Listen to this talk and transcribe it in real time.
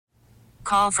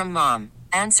Call from mom.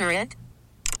 Answer it.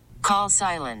 Call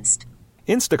silenced.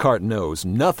 Instacart knows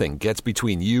nothing gets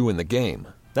between you and the game.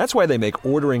 That's why they make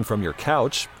ordering from your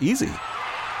couch easy.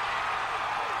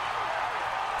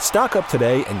 Stock up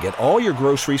today and get all your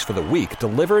groceries for the week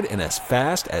delivered in as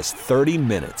fast as 30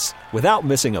 minutes without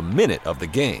missing a minute of the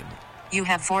game. You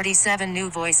have 47 new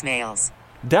voicemails.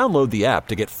 Download the app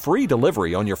to get free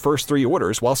delivery on your first 3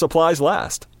 orders while supplies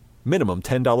last. Minimum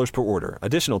 $10 per order.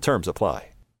 Additional terms apply.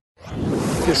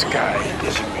 This guy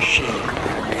is a machine.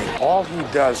 All he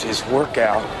does is work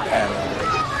out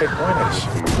and pick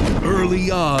winners. Early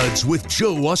Odds with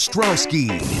Joe Ostrowski.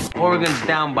 Oregon's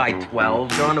down by 12.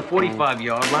 They're on the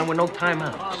 45-yard line with no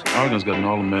timeouts. Oregon's got an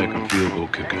All-American field goal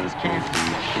kicker.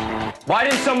 Why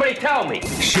didn't somebody tell me?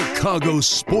 Chicago's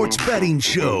sports betting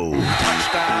show.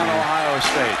 Touchdown, Ohio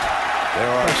State. There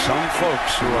are some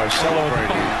folks who are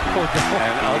celebrating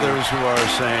and others who are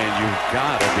saying, you've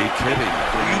got to be kidding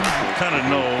me. You kind of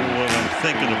know what I'm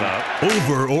thinking about.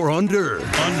 Over or under?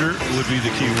 Under would be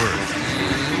the key word.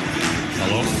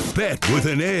 Hello? Bet with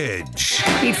an edge.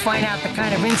 He'd find out the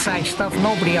kind of inside stuff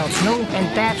nobody else knew,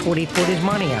 and that's what he put his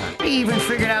money on. He even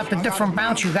figured out the different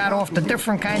bounce you got off the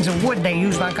different kinds of wood they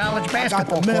used on college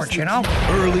basketball courts, you know?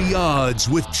 Early Odds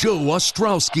with Joe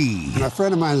Ostrowski. And a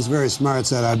friend of mine is very smart,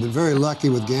 said, I've been very lucky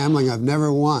with gambling. I've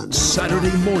never won.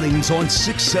 Saturday mornings on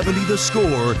 670 The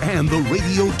Score and the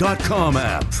Radio.com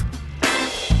app.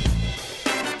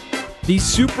 The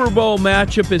Super Bowl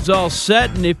matchup is all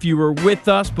set, and if you were with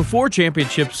us before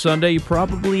Championship Sunday, you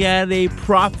probably had a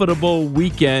profitable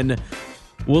weekend.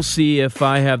 We'll see if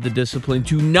I have the discipline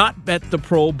to not bet the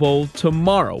Pro Bowl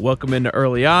tomorrow. Welcome into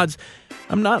Early Odds.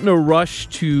 I'm not in a rush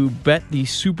to bet the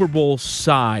Super Bowl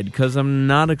side because I'm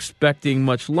not expecting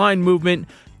much line movement,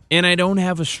 and I don't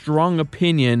have a strong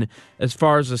opinion as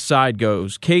far as the side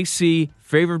goes. KC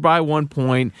favored by 1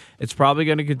 point. It's probably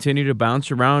going to continue to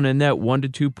bounce around in that 1 to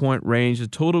 2 point range. The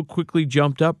total quickly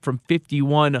jumped up from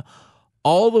 51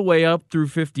 all the way up through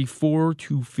 54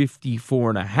 to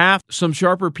 54.5. Some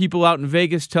sharper people out in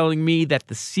Vegas telling me that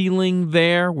the ceiling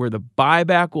there, where the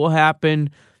buyback will happen,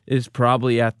 is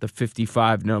probably at the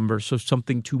 55 number. So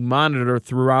something to monitor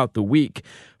throughout the week.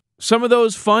 Some of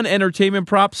those fun entertainment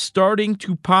props starting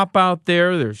to pop out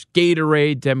there. There's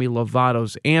Gatorade, Demi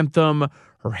Lovato's anthem,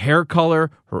 her hair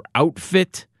color, her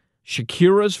outfit,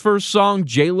 Shakira's first song,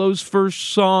 J-Lo's first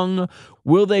song.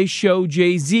 Will they show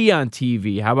Jay-Z on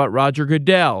TV? How about Roger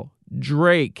Goodell,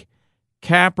 Drake,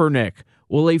 Kaepernick?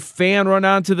 Will a fan run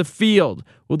onto the field?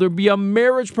 Will there be a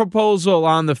marriage proposal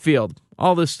on the field?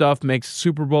 All this stuff makes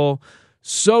Super Bowl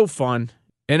so fun.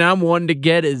 And I'm one to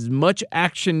get as much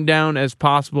action down as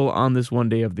possible on this one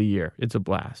day of the year. It's a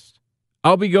blast.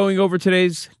 I'll be going over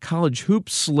today's college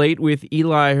hoops slate with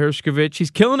Eli Hershkovich. He's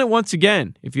killing it once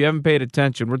again. If you haven't paid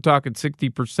attention, we're talking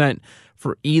 60%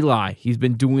 for Eli. He's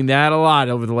been doing that a lot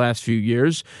over the last few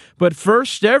years. But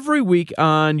first, every week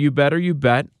on You Better You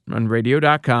Bet on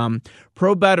Radio.com,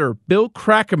 pro bettor Bill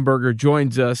Krackomberger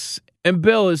joins us. And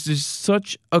Bill is just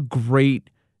such a great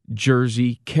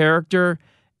Jersey character,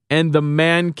 and the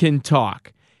man can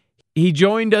talk. He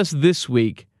joined us this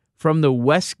week from the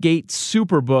Westgate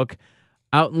Superbook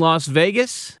out in Las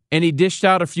Vegas, and he dished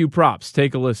out a few props.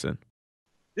 Take a listen.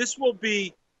 This will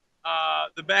be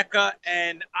the Mecca,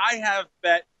 and I have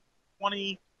bet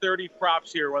 20, 30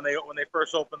 props here when they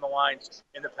first opened the lines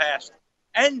in the past.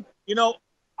 And, you know,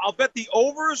 I'll bet the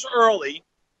overs early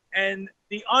and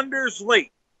the unders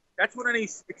late. That's what any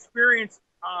experienced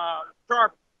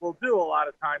sharp will do a lot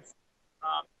of times.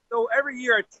 So every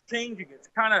year it's changing. It's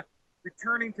kind of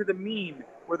returning to the mean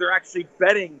where they're actually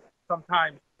betting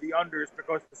sometimes the unders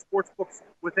because the sports books,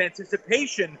 with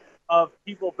anticipation of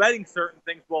people betting certain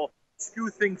things, will skew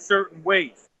things certain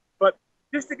ways. But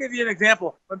just to give you an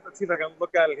example, let's see if I can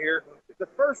look at it here. The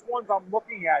first ones I'm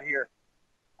looking at here,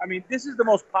 I mean, this is the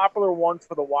most popular ones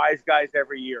for the wise guys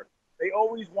every year. They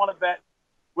always want to bet,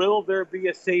 will there be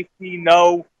a safety?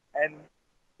 No. And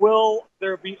will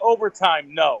there be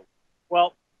overtime? No.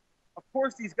 Well, of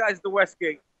course, these guys at the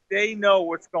Westgate, they know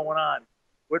what's going on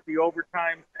with the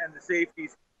overtimes and the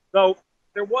safeties. Though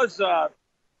there was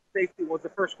safety was the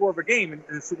first score of a game in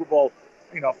the Super Bowl,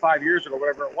 5 years ago,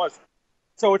 whatever it was.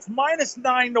 So it's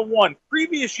 -9 to 1.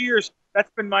 Previous years,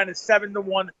 that's been -7 to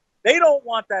 1. They don't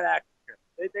want that action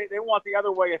here. They want the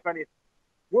other way, if anything.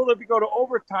 Will it go to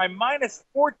overtime?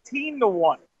 -14 to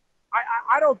 1.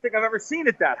 I don't think I've ever seen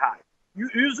it that high.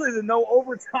 Usually the no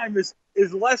overtime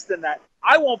is less than that.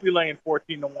 I won't be laying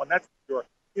 14 to 1. That's for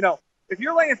sure. If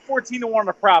you're laying 14 to 1 on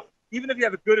a prop, even if you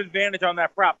have a good advantage on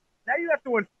that prop, now you have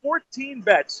to win 14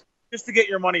 bets just to get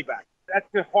your money back. That's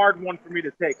a hard one for me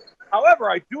to take. However,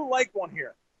 I do like one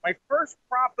here. My first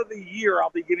prop of the year I'll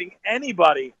be giving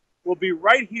anybody will be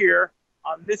right here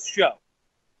on this show.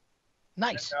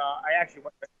 Nice. And, I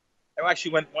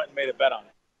actually went and made a bet on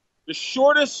it. The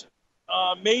shortest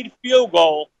made field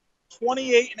goal,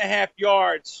 28.5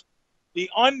 yards. The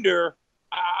under,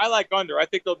 I like under. I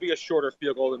think there'll be a shorter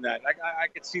field goal than that. I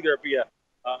could see there be a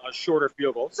shorter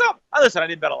field goal. So, listen, I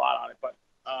didn't bet a lot on it, but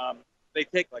they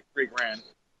take like $3,000.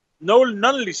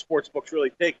 None of these sports books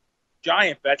really take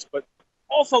giant bets, but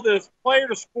also there's player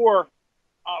to score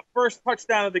first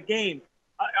touchdown of the game.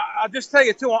 I'll just tell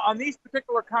you, too, on these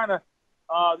particular kind of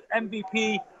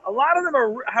MVP, a lot of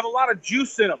them have a lot of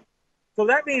juice in them. So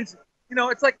that means,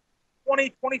 it's like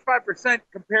 20, 25%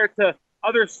 compared to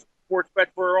other sports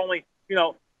bets where only,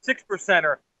 6%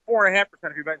 or 4.5%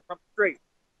 if you bet something straight.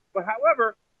 But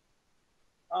however,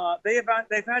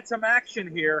 they've had some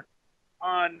action here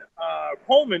on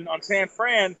Coleman on San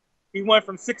Fran. He went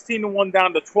from 16-1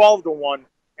 down to 12-1,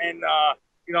 and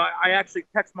I actually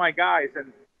text my guys,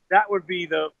 and that would be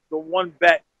the one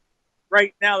bet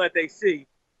right now that they see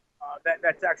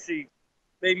that's actually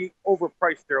maybe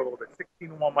overpriced there a little bit.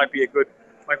 16-1 might be a good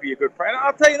price. And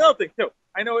I'll tell you another thing too.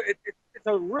 I know it's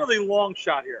a really long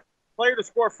shot here. Player to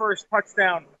score first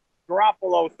touchdown,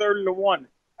 Garoppolo 30-1.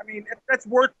 I mean, that's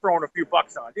worth throwing a few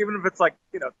bucks on, even if it's like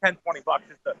 $10, $20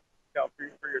 just to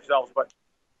for yourselves. But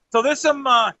so there's some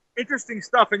interesting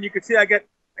stuff, and you can see I'm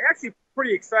actually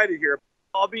pretty excited here.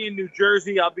 I'll be in New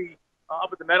Jersey. I'll be up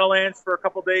at the Meadowlands for a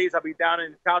couple days. I'll be down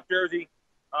in South Jersey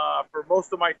for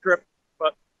most of my trip.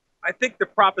 But I think the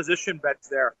proposition bets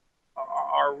there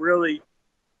are really,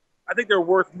 I think they're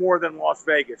worth more than Las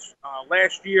Vegas.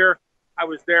 Last year, I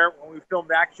was there when we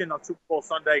filmed Action on Super Bowl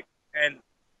Sunday, and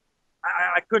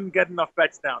I couldn't get enough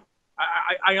bets down.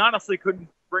 I honestly couldn't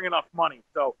bring enough money.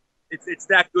 So it's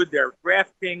that good there.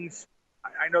 DraftKings,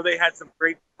 I know they had some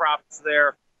great props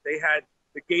there. They had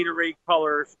the Gatorade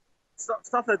colors,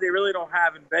 stuff that they really don't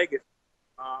have in Vegas.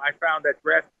 I found that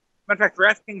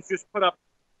DraftKings just put up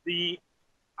the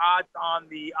odds on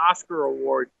the Oscar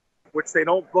Award, which they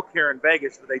don't book here in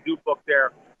Vegas, but they do book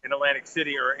there in Atlantic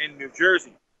City or in New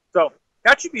Jersey. So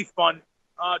that should be fun.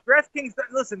 DraftKings,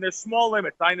 listen, there's small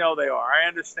limits. I know they are. I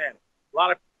understand. A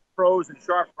lot of pros and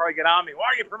sharps probably get on me. Why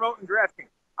are you promoting DraftKings?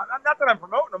 Not that I'm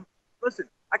promoting them. Listen,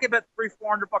 I can bet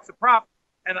 $300-400 a prop,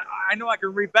 and I know I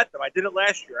can rebet them. I did it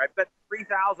last year. I bet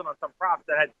 $3,000 on some props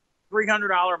that had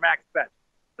 $300 max bet.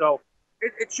 So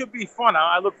it should be fun.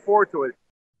 I look forward to it.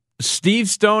 Steve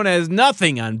Stone has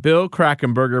nothing on Bill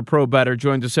Krackomberger, Pro Better,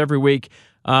 joins us every week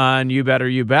on You Better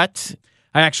You Bet.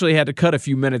 I actually had to cut a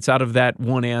few minutes out of that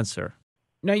one answer.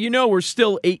 Now, we're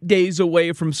still 8 days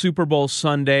away from Super Bowl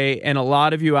Sunday, and a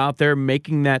lot of you out there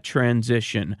making that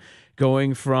transition,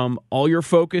 going from all your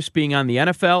focus being on the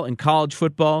NFL and college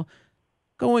football,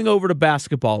 going over to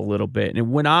basketball a little bit.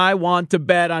 And when I want to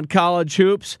bet on college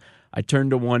hoops, I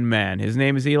turn to one man. His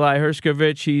name is Eli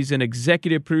Hershkovich. He's an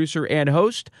executive producer and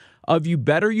host of You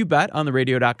Better You Bet on the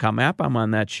radio.com app. I'm on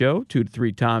that show 2 to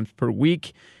 3 times per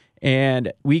week.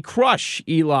 And we crush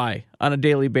Eli on a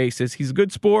daily basis. He's a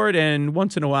good sport, and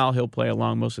once in a while he'll play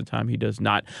along. Most of the time he does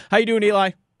not. How you doing,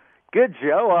 Eli? Good,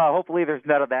 Joe. Hopefully there's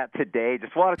none of that today.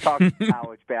 Just want to talk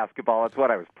college basketball. That's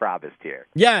what I was promised here.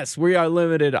 Yes, we are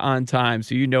limited on time,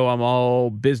 so I'm all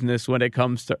business when it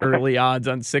comes to early odds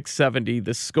on 670,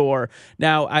 the score.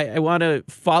 Now, I want to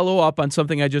follow up on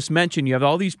something I just mentioned. You have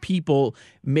all these people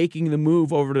making the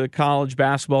move over to college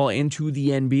basketball and to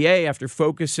the NBA after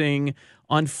focusing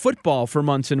on football for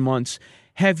months and months.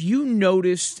 Have you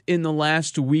noticed in the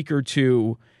last week or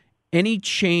two any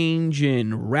change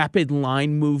in rapid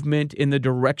line movement in the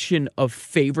direction of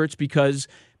favorites because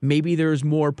maybe there's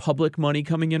more public money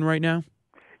coming in right now?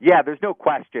 Yeah, there's no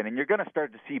question. And you're going to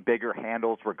start to see bigger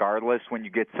handles regardless when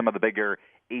you get some of the bigger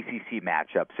ACC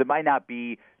matchups. It might not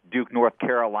be Duke, North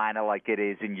Carolina like it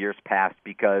is in years past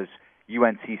because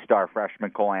UNC star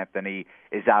freshman Cole Anthony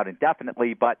is out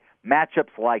indefinitely, but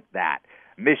matchups like that.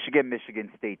 Michigan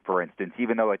State, for instance,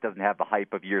 even though it doesn't have the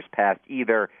hype of years past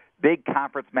either, big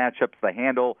conference matchups, the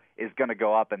handle is going to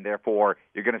go up, and therefore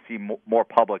you're going to see more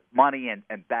public money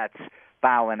and bets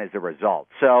file in as a result.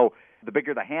 So the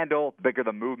bigger the handle, the bigger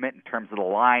the movement in terms of the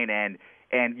line,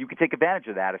 and you can take advantage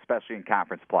of that, especially in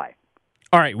conference play.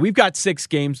 All right, we've got 6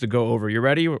 games to go over. You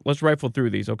ready? Let's rifle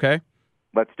through these, okay?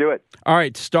 Let's do it. All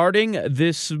right, starting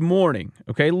this morning,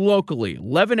 okay, locally,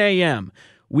 11 a.m.,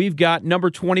 we've got number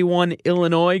 21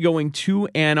 Illinois going to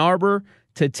Ann Arbor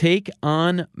to take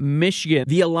on Michigan.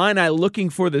 The Illini looking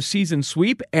for the season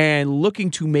sweep and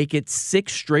looking to make it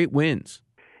 6 straight wins.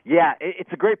 Yeah,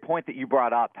 it's a great point that you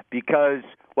brought up because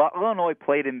while Illinois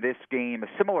played in this game, a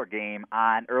similar game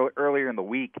on earlier in the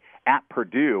week at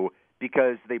Purdue,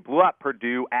 because they blew out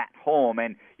Purdue at home,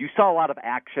 and you saw a lot of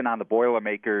action on the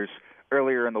Boilermakers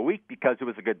earlier in the week because it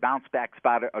was a good bounce-back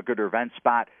spot, a good revenge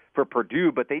spot for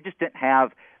Purdue, but they just didn't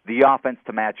have the offense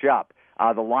to match up.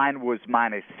 The line was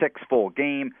 -6 full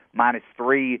game,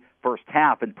 -3 first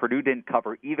half, and Purdue didn't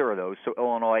cover either of those, so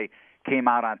Illinois came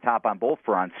out on top on both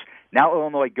fronts. Now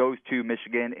Illinois goes to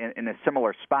Michigan in a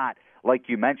similar spot. Like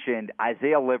you mentioned,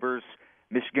 Isaiah Livers,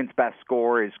 Michigan's best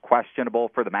scorer, is questionable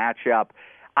for the matchup.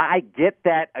 I get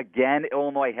that, again,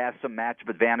 Illinois has some matchup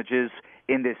advantages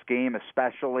in this game,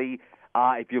 especially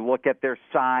if you look at their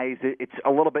size. It's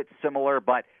a little bit similar,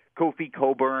 but Kofi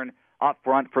Cockburn up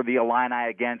front for the Illini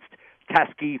against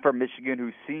Teske from Michigan,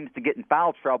 who seems to get in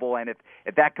foul trouble, and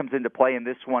if that comes into play in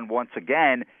this one once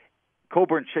again,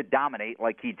 Cockburn should dominate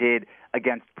like he did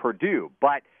against Purdue.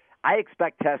 But I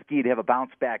expect Teske to have a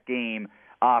bounce-back game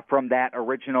from that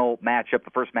original matchup,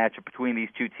 the first matchup between these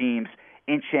two teams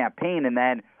in Champaign. And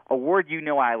then a word you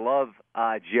know I love,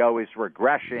 Joe, is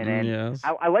regression. And yes.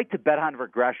 I like to bet on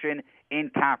regression in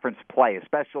conference play,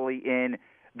 especially in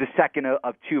the second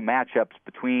of two matchups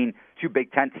between two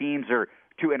Big Ten teams or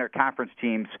two interconference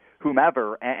teams,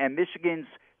 whomever. And Michigan's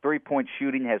three-point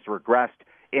shooting has regressed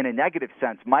in a negative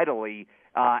sense mightily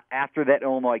after that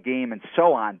Illinois game and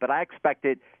so on. But I expect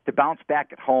it to bounce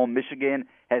back at home. Michigan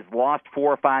has lost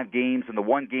 4 or 5 games, and the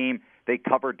one game they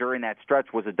covered during that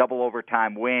stretch was a double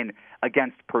overtime win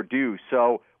against Purdue.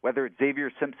 So whether it's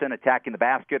Xavier Simpson attacking the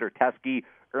basket or Teske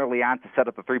early on to set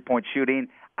up the three-point shooting,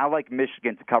 I like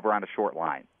Michigan to cover on a short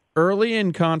line. Early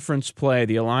in conference play,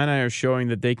 the Illini are showing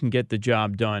that they can get the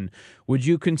job done. Would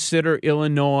you consider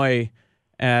Illinois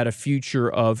at a future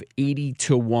of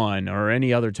 80-1 or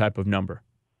any other type of number?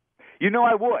 You know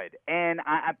I would, and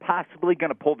I'm possibly going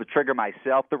to pull the trigger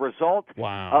myself. The result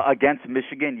against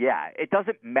Michigan, yeah, it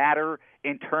doesn't matter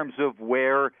in terms of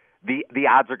where the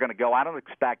odds are going to go. I don't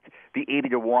expect the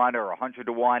 80-1 or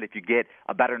 100-1 if you get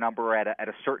a better number at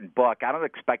a certain book. I don't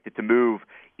expect it to move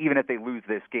even if they lose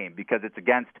this game because it's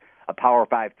against a Power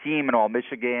 5 team, and while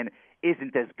Michigan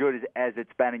isn't as good as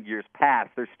it's been in years past,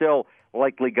 they're still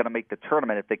likely going to make the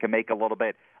tournament if they can make a little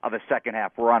bit of a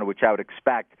second-half run, which I would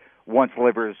expect once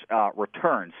Livers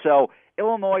returns. So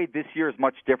Illinois this year is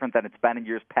much different than it's been in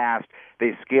years past.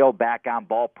 They scaled back on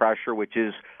ball pressure, which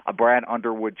is a Brad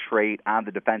Underwood trait on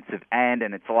the defensive end,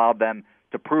 and it's allowed them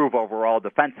to prove overall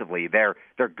defensively. They're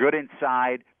good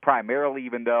inside primarily,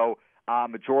 even though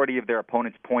majority of their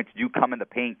opponents' points do come in the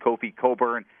paint. Kofi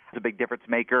Cockburn is a big difference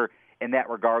maker in that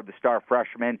regard. The star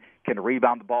freshman can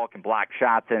rebound the ball, can block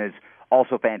shots, and is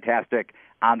also fantastic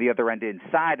on the other end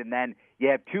inside. And then you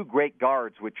have two great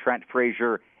guards with Trent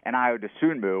Frazier and Ayo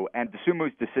Dosunmu. And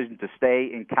Dosunmu's decision to stay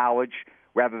in college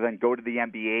rather than go to the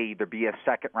NBA, either be a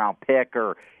second-round pick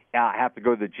or have to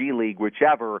go to the G League,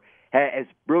 whichever, has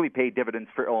really paid dividends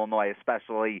for Illinois,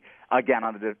 especially, again,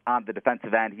 on the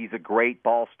defensive end. He's a great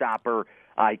ball stopper.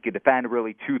 He can defend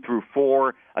really 2 through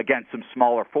 4 against some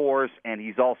smaller fours, and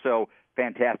he's also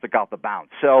fantastic off the bounce.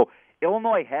 So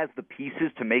Illinois has the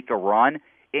pieces to make a run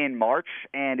in March,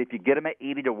 and if you get them at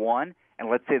 80-1, and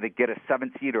let's say they get a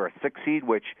 7 seed or a 6 seed,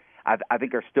 which I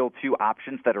think are still two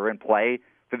options that are in play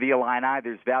for the Illini,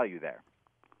 there's value there.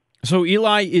 So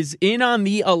Eli is in on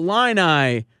the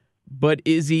Illini, but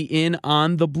is he in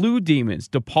on the Blue Demons?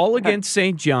 DePaul against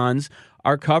St. John's.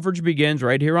 Our coverage begins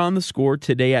right here on The Score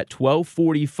today at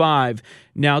 12:45.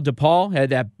 Now, DePaul had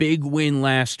that big win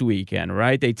last weekend,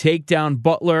 right? They take down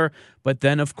Butler, but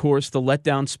then, of course, the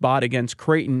letdown spot against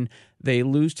Creighton, they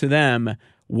lose to them.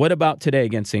 What about today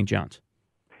against St. John's?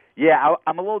 Yeah,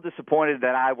 I'm a little disappointed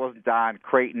that I wasn't on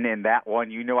Creighton in that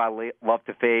one. You know I love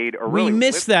to fade. We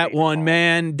missed that one,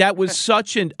 man. That was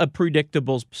such a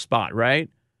predictable spot, right?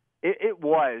 It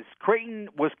was. Creighton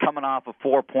was coming off a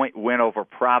 4-point win over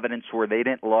Providence where they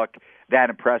didn't look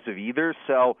that impressive either.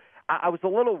 So I was a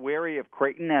little wary of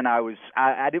Creighton, and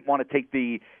I didn't want to take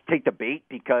the bait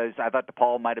because I thought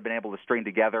DePaul might have been able to string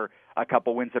together a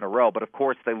couple wins in a row. But, of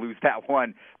course, they lose that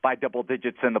one by double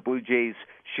digits, and the Blue Jays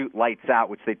shoot lights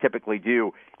out, which they typically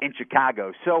do in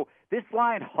Chicago. So this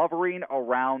line hovering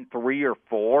around 3 or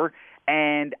 4,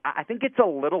 and I think it's a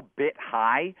little bit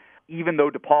high, even though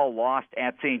DePaul lost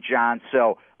at St. John's.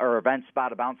 So a revenge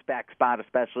spot, a bounce-back spot,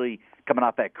 especially coming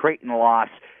off that Creighton loss.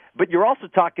 But you're also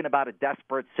talking about a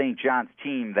desperate St. John's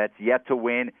team that's yet to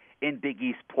win in Big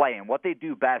East play. And what they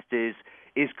do best is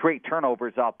create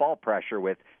turnovers off ball pressure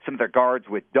with some of their guards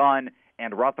with Dunn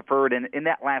and Rutherford. And in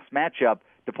that last matchup,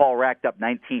 DePaul racked up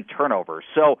 19 turnovers.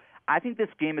 So I think this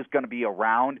game is going to be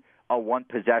around a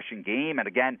one-possession game. And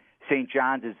again, St.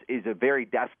 John's is a very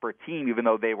desperate team, even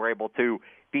though they were able to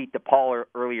beat DePaul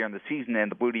earlier in the season, and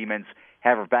the Blue Demons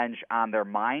have revenge on their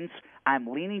minds. I'm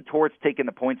leaning towards taking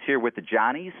the points here with the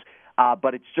Johnnies,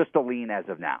 but it's just a lean as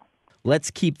of now.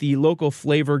 Let's keep the local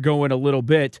flavor going a little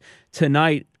bit.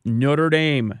 Tonight, Notre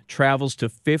Dame travels to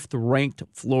 5th-ranked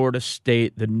Florida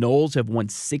State. The Noles have won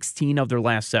 16 of their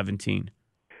last 17.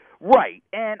 Right,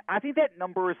 and I think that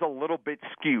number is a little bit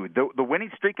skewed. The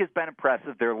winning streak has been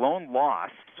impressive. Their lone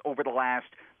loss over the last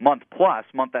month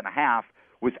and a half,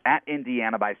 was at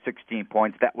Indiana by 16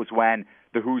 points. That was when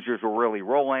the Hoosiers were really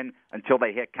rolling until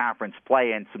they hit conference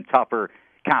play and some tougher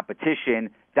competition,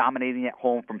 dominating at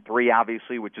home from 3,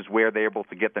 obviously, which is where they're able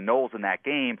to get the Noles in that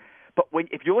game. But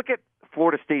if you look at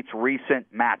Florida State's recent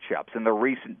matchups and the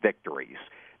recent victories,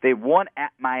 they won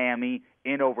at Miami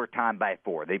in overtime by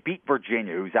 4. They beat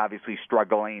Virginia, who's obviously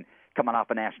struggling, coming off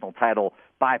a national title,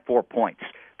 by 4 points.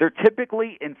 They're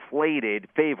typically inflated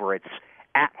favorites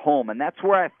at home, and that's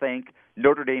where I think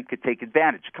Notre Dame could take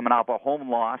advantage, coming off a home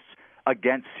loss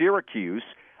against Syracuse,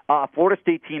 a Florida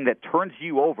State team that turns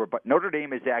you over, but Notre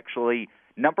Dame is actually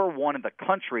number 1 in the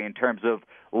country in terms of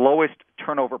lowest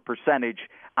turnover percentage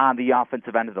on the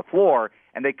offensive end of the floor,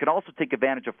 and they could also take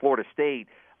advantage of Florida State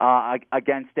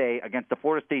against the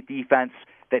Florida State defense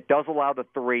that does allow the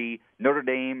 3. Notre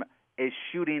Dame is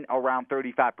shooting around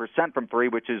 35% from 3,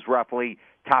 which is roughly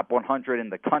top 100 in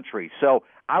the country. So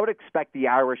I would expect the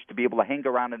Irish to be able to hang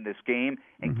around in this game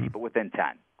and keep it within 10.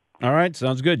 All right,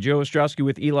 sounds good. Joe Ostrowski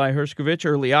with Eli Hershkovich,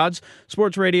 Early Odds,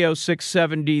 Sports Radio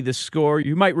 670, The Score.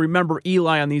 You might remember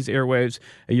Eli on these airwaves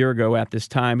a year ago at this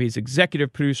time. He's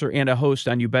executive producer and a host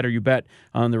on You Better You Bet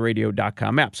on the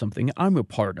radio.com app, something I'm a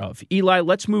part of. Eli,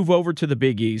 let's move over to the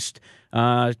Big East.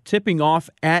 Tipping off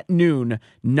at noon,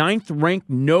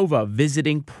 9th-ranked Nova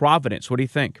visiting Providence. What do you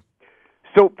think?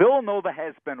 So Villanova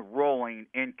has been rolling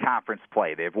in conference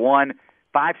play. They've won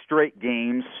 5 straight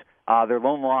games. Their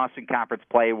lone loss in conference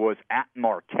play was at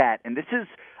Marquette, and this is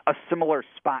a similar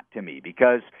spot to me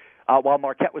because while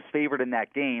Marquette was favored in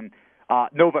that game,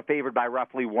 Nova favored by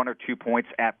roughly 1 or 2 points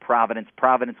at Providence.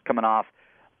 Providence coming off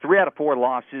 3 out of 4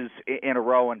 losses in a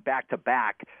row and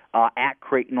back-to-back at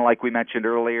Creighton, like we mentioned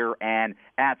earlier, and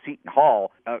at Seton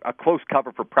Hall. A close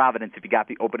cover for Providence if you got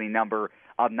the opening number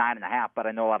of 9.5, but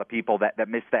I know a lot of people that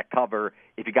missed that cover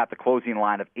if you got the closing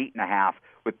line of 8.5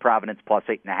 with Providence plus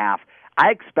 8.5. I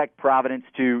expect Providence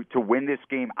to win this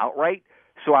game outright,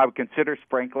 so I would consider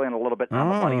sprinkling a little bit on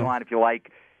the money line if you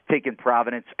like, taking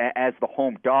Providence as the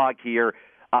home dog here.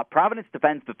 Providence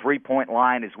defends the 3-point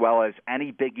line as well as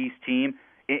any Big East team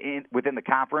within the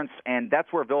conference, and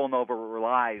that's where Villanova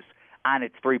relies on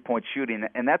its 3-point shooting,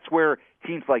 and that's where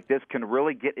teams like this can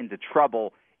really get into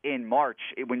trouble in March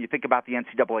when you think about the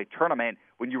NCAA tournament,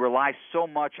 when you rely so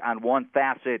much on one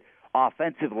facet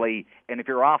offensively, and if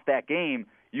you're off that game,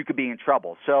 you could be in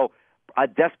trouble. So a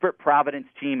desperate Providence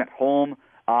team at home,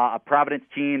 a Providence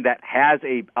team that has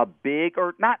a big,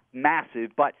 or not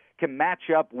massive, but can match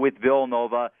up with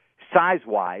Villanova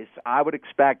size-wise. I would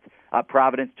expect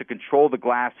Providence to control the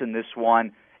glass in this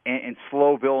one and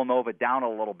slow Villanova down a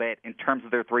little bit in terms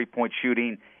of their 3-point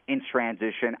shooting in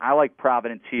transition. I like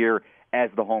Providence here as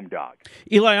the home dog.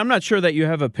 Eli, I'm not sure that you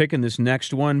have a pick in this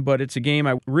next one, but it's a game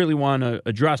I really want to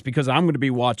address because I'm going to be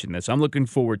watching this. I'm looking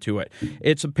forward to it.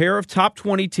 It's a pair of top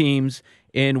 20 teams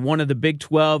in one of the Big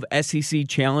 12 SEC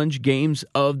Challenge games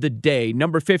of the day.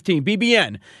 Number 15,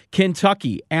 BBN,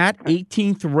 Kentucky at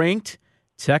 18th ranked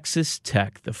Texas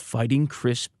Tech, the Fighting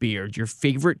Chris Beard, your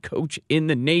favorite coach in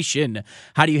the nation.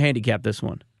 How do you handicap this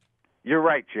one? You're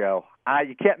right, Joe.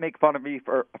 You can't make fun of me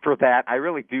for that. I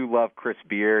really do love Chris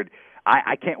Beard.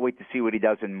 I can't wait to see what he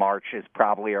does in March as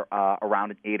probably around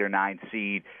an 8 or 9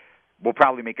 seed. We'll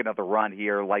probably make another run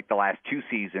here like the last 2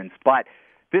 seasons. But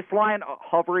this line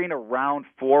hovering around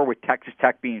 4 with Texas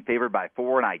Tech being favored by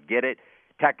 4, and I get it.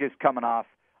 Tech is coming off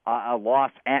a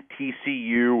loss at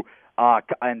TCU,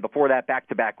 and before that,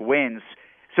 back-to-back wins.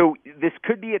 So this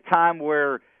could be a time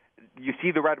where you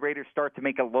see the Red Raiders start to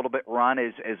make a little bit run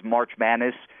as March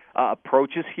Madness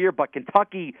approaches here, but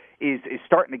Kentucky is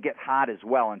starting to get hot as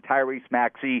well. And Tyrese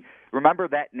Maxey, remember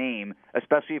that name,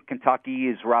 especially if Kentucky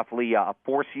is roughly a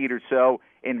 4 seed or so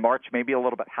in March, maybe a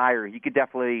little bit higher. He could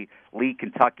definitely lead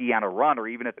Kentucky on a run, or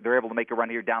even if they're able to make a run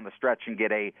here down the stretch and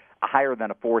get a higher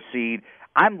than a 4 seed.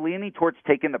 I'm leaning towards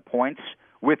taking the points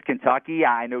with Kentucky.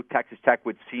 I know Texas Tech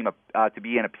would seem to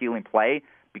be an appealing play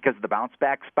because of the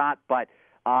bounce-back spot, but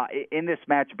in this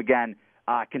matchup, again,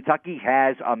 Kentucky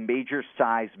has a major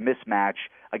size mismatch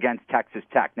against Texas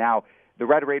Tech. Now, the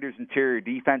Red Raiders' interior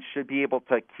defense should be able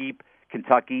to keep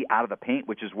Kentucky out of the paint,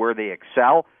 which is where they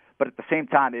excel. But at the same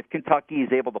time, if Kentucky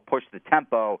is able to push the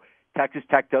tempo, Texas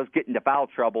Tech does get into foul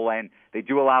trouble, and they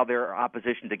do allow their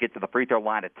opposition to get to the free throw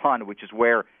line a ton, which is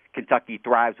where Kentucky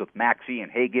thrives with Maxey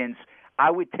and Higgins.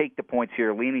 I would take the points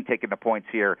here, taking the points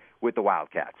here with the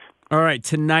Wildcats. All right,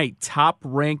 tonight,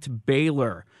 top-ranked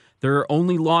Baylor. Their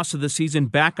only loss of the season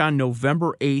back on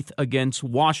November 8th against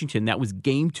Washington. That was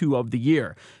Game 2 of the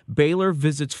year. Baylor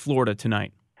visits Florida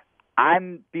tonight.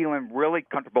 I'm feeling really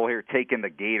comfortable here taking the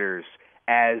Gators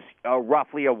as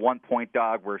roughly a 1-point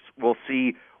dog. We'll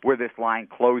see where this line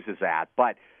closes at.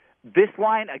 But this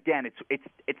line, again,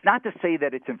 it's not to say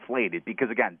that it's inflated because,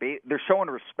 again, they're showing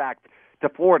respect to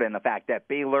Florida in the fact that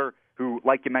Baylor, who,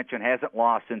 like you mentioned, hasn't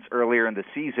lost since earlier in the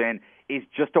season, is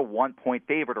just a 1-point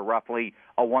favorite or roughly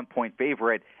a 1-point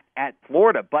favorite at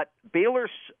Florida. But Baylor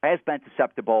has been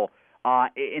susceptible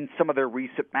in some of their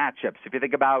recent matchups. If you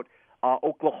think about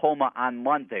Oklahoma on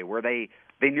Monday, where they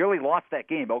nearly lost that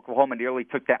game. Oklahoma nearly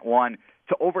took that one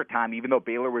to overtime, even though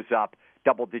Baylor was up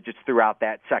double digits throughout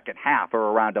that second half, or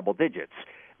around double digits.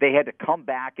 They had to come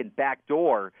back and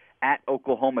backdoor at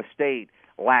Oklahoma State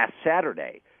last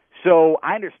Saturday. So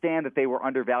I understand that they were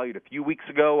undervalued a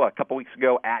couple weeks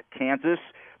ago at Kansas,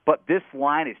 but this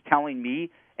line is telling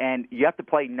me, and you have to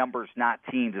play numbers, not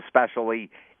teams, especially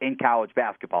in college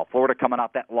basketball. Florida coming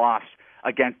off that loss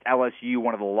against LSU,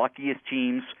 one of the luckiest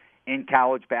teams in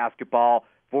college basketball.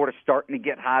 Florida starting to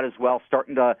get hot as well,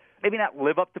 starting to maybe not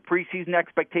live up to preseason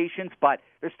expectations, but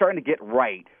they're starting to get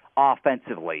right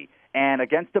offensively. And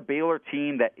against a Baylor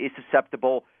team that is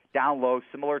susceptible down low,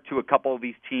 similar to a couple of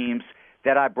these teams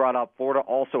that I brought up, Florida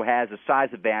also has a size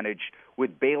advantage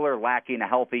with Baylor lacking a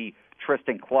healthy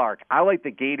Tristan Clark. I like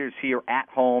the Gators here at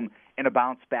home in a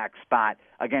bounce-back spot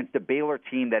against a Baylor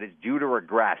team that is due to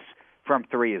regress from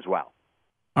 3 as well.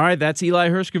 All right, that's Eli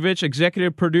Hershkovich,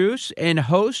 executive producer and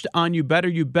host on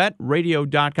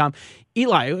YouBetterYouBetRadio.com.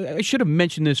 Eli, I should have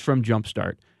mentioned this from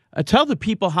Jumpstart. Tell the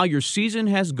people how your season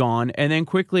has gone, and then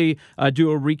quickly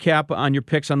do a recap on your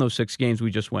picks on those 6 games we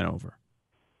just went over.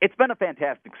 It's been a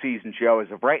fantastic season, Joe.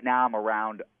 As of right now,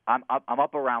 I'm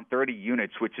up around 30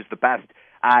 units, which is the best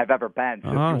I've ever been.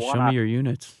 So show me your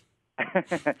units.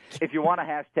 If you want to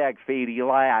hashtag fade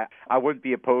Eli, I wouldn't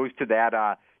be opposed to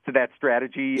that. To that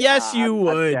strategy. Yes, you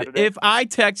would. If I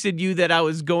texted you that I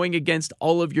was going against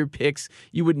all of your picks,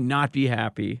 you would not be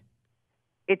happy.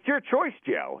 It's your choice,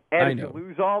 Joe. And I if know. you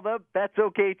lose all of them, that's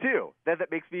okay, too. That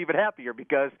makes me even happier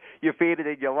because you faded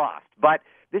and you lost. But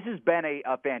this has been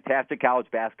a fantastic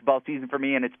college basketball season for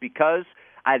me, and it's because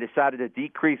I decided to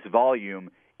decrease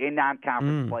volume in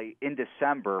non-conference play in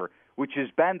December, which has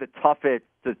been the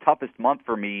toughest month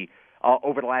for me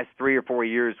over the last 3 or 4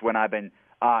 years when I've been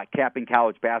capping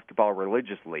college basketball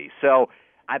religiously. So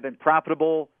I've been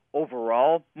profitable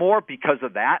overall more because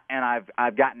of that, and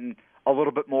I've gotten a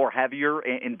little bit more heavier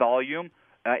in volume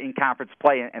in conference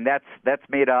play, and that's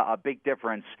made a big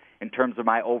difference in terms of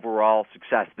my overall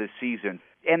success this season.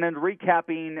 And then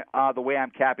recapping the way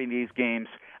I'm capping these games,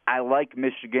 I like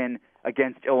Michigan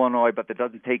against Illinois, but that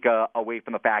doesn't take away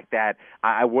from the fact that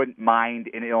I wouldn't mind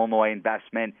an Illinois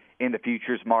investment in the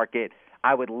futures market.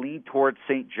 I would lean towards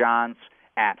St. John's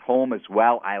at home as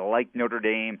well. I like Notre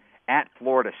Dame at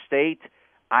Florida State.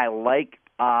 I like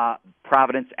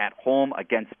Providence at home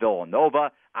against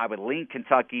Villanova. I would lean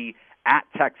Kentucky at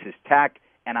Texas Tech,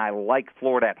 and I like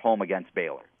Florida at home against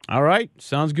Baylor. All right.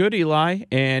 Sounds good, Eli.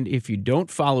 And if you don't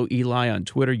follow Eli on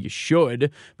Twitter, you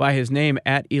should, by his name,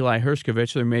 at Eli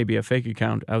Hershkovich. There may be a fake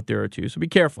account out there or two, so be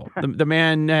careful. The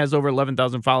man has over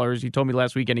 11,000 followers. He told me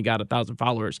last weekend he got 1,000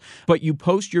 followers. But you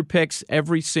post your picks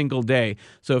every single day.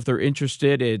 So if they're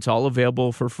interested, it's all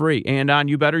available for free. And on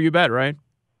You Better You Bet, right?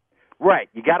 Right.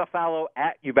 You got to follow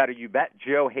at You Better You Bet.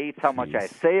 Joe hates how much I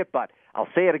say it, but I'll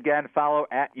say it again. Follow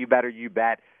at You Better You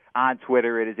Bet on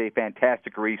Twitter. It is a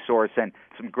fantastic resource and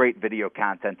some great video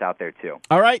content out there, too.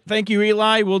 All right. Thank you,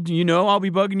 Eli. Well, I'll be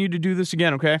bugging you to do this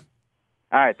again, okay?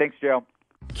 All right. Thanks, Joe.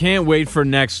 Can't wait for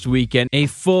next weekend. A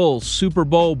full Super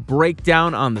Bowl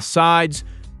breakdown on the sides,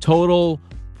 total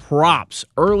props,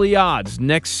 early odds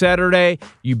next Saturday.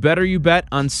 You Better You Bet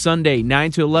on Sunday,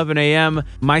 9 to 11 a.m.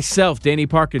 Myself, Danny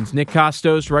Parkins, Nick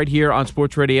Costos, right here on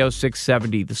Sports Radio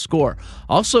 670 The Score.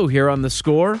 Also here on The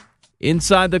Score,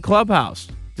 Inside the Clubhouse,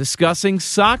 discussing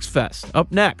Sox Fest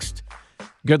up next.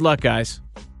 Good luck, guys.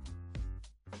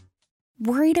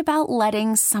 Worried about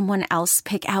letting someone else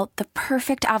pick out the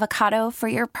perfect avocado for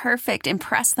your perfect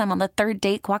impress them on the third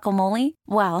date guacamole?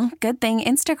 Well, good thing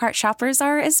Instacart shoppers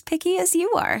are as picky as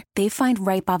you are. They find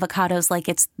ripe avocados like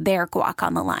it's their guac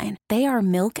on the line. They are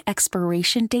milk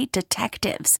expiration date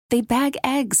detectives. They bag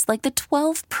eggs like the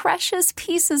 12 precious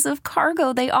pieces of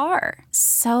cargo they are.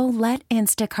 So let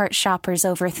Instacart shoppers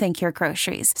overthink your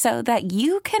groceries so that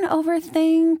you can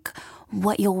overthink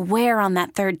what you'll wear on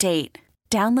that third date.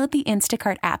 Download the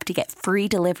Instacart app to get free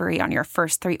delivery on your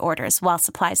first 3 orders while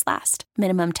supplies last.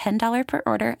 Minimum $10 per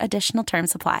order. Additional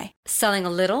terms apply. Selling a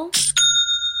little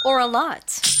or a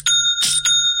lot?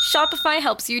 Shopify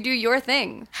helps you do your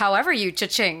thing, however you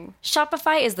cha-ching.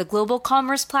 Shopify is the global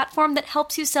commerce platform that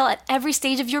helps you sell at every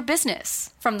stage of your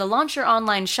business. From the launch your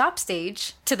online shop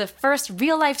stage, to the first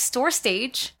real-life store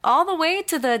stage, all the way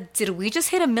to the did we just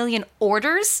hit 1 million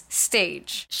orders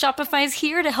stage. Shopify's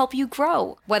here to help you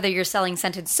grow. Whether you're selling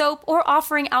scented soap or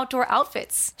offering outdoor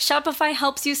outfits, Shopify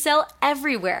helps you sell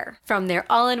everywhere. From their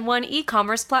all-in-one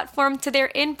e-commerce platform to their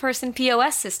in-person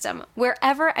POS system,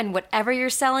 wherever and whatever you're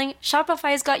selling,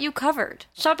 Shopify's got you covered.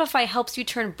 Shopify helps you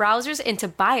turn browsers into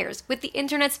buyers with the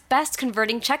internet's best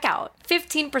converting checkout.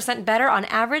 15% better on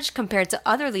average compared to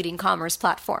other leading commerce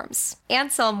platforms.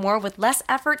 And sell more with less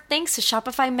effort thanks to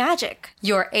Shopify Magic,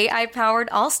 your AI-powered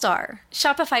all-star.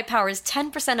 Shopify powers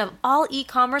 10% of all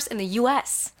e-commerce in the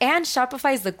U.S. And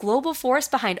Shopify is the global force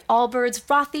behind Allbirds,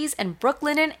 Rothy's, and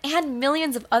Brooklinen, and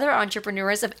millions of other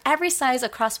entrepreneurs of every size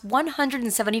across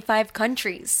 175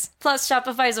 countries. Plus,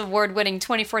 Shopify's award-winning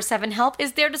 24/7 help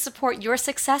is there to support your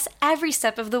success every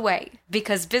step of the way.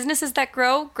 Because businesses that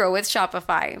grow, grow with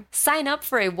Shopify. Sign up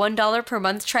for a $1 per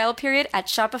month trial period at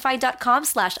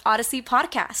shopify.com/Odyssey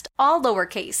Podcast, all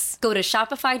lowercase. Go to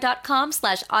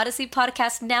shopify.com/Odyssey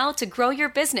Podcast now to grow your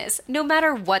business, no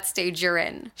matter what stage you're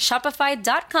in.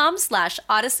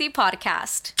 Shopify.com/Odyssey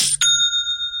Podcast.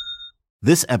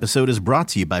 This episode is brought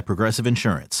to you by Progressive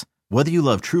Insurance. Whether you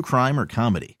love true crime or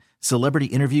comedy, celebrity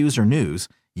interviews or news,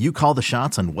 you call the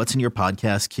shots on what's in your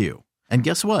podcast queue. And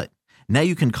guess what? Now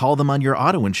you can call them on your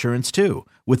auto insurance too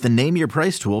with the Name Your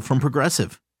Price tool from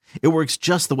Progressive. It works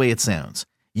just the way it sounds.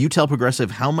 You tell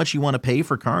Progressive how much you want to pay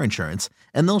for car insurance,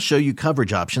 and they'll show you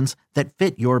coverage options that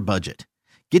fit your budget.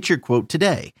 Get your quote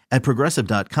today at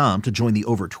Progressive.com to join the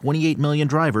over 28 million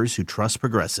drivers who trust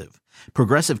Progressive.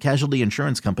 Progressive Casualty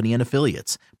Insurance Company and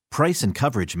Affiliates. Price and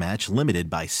coverage match limited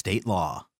by state law.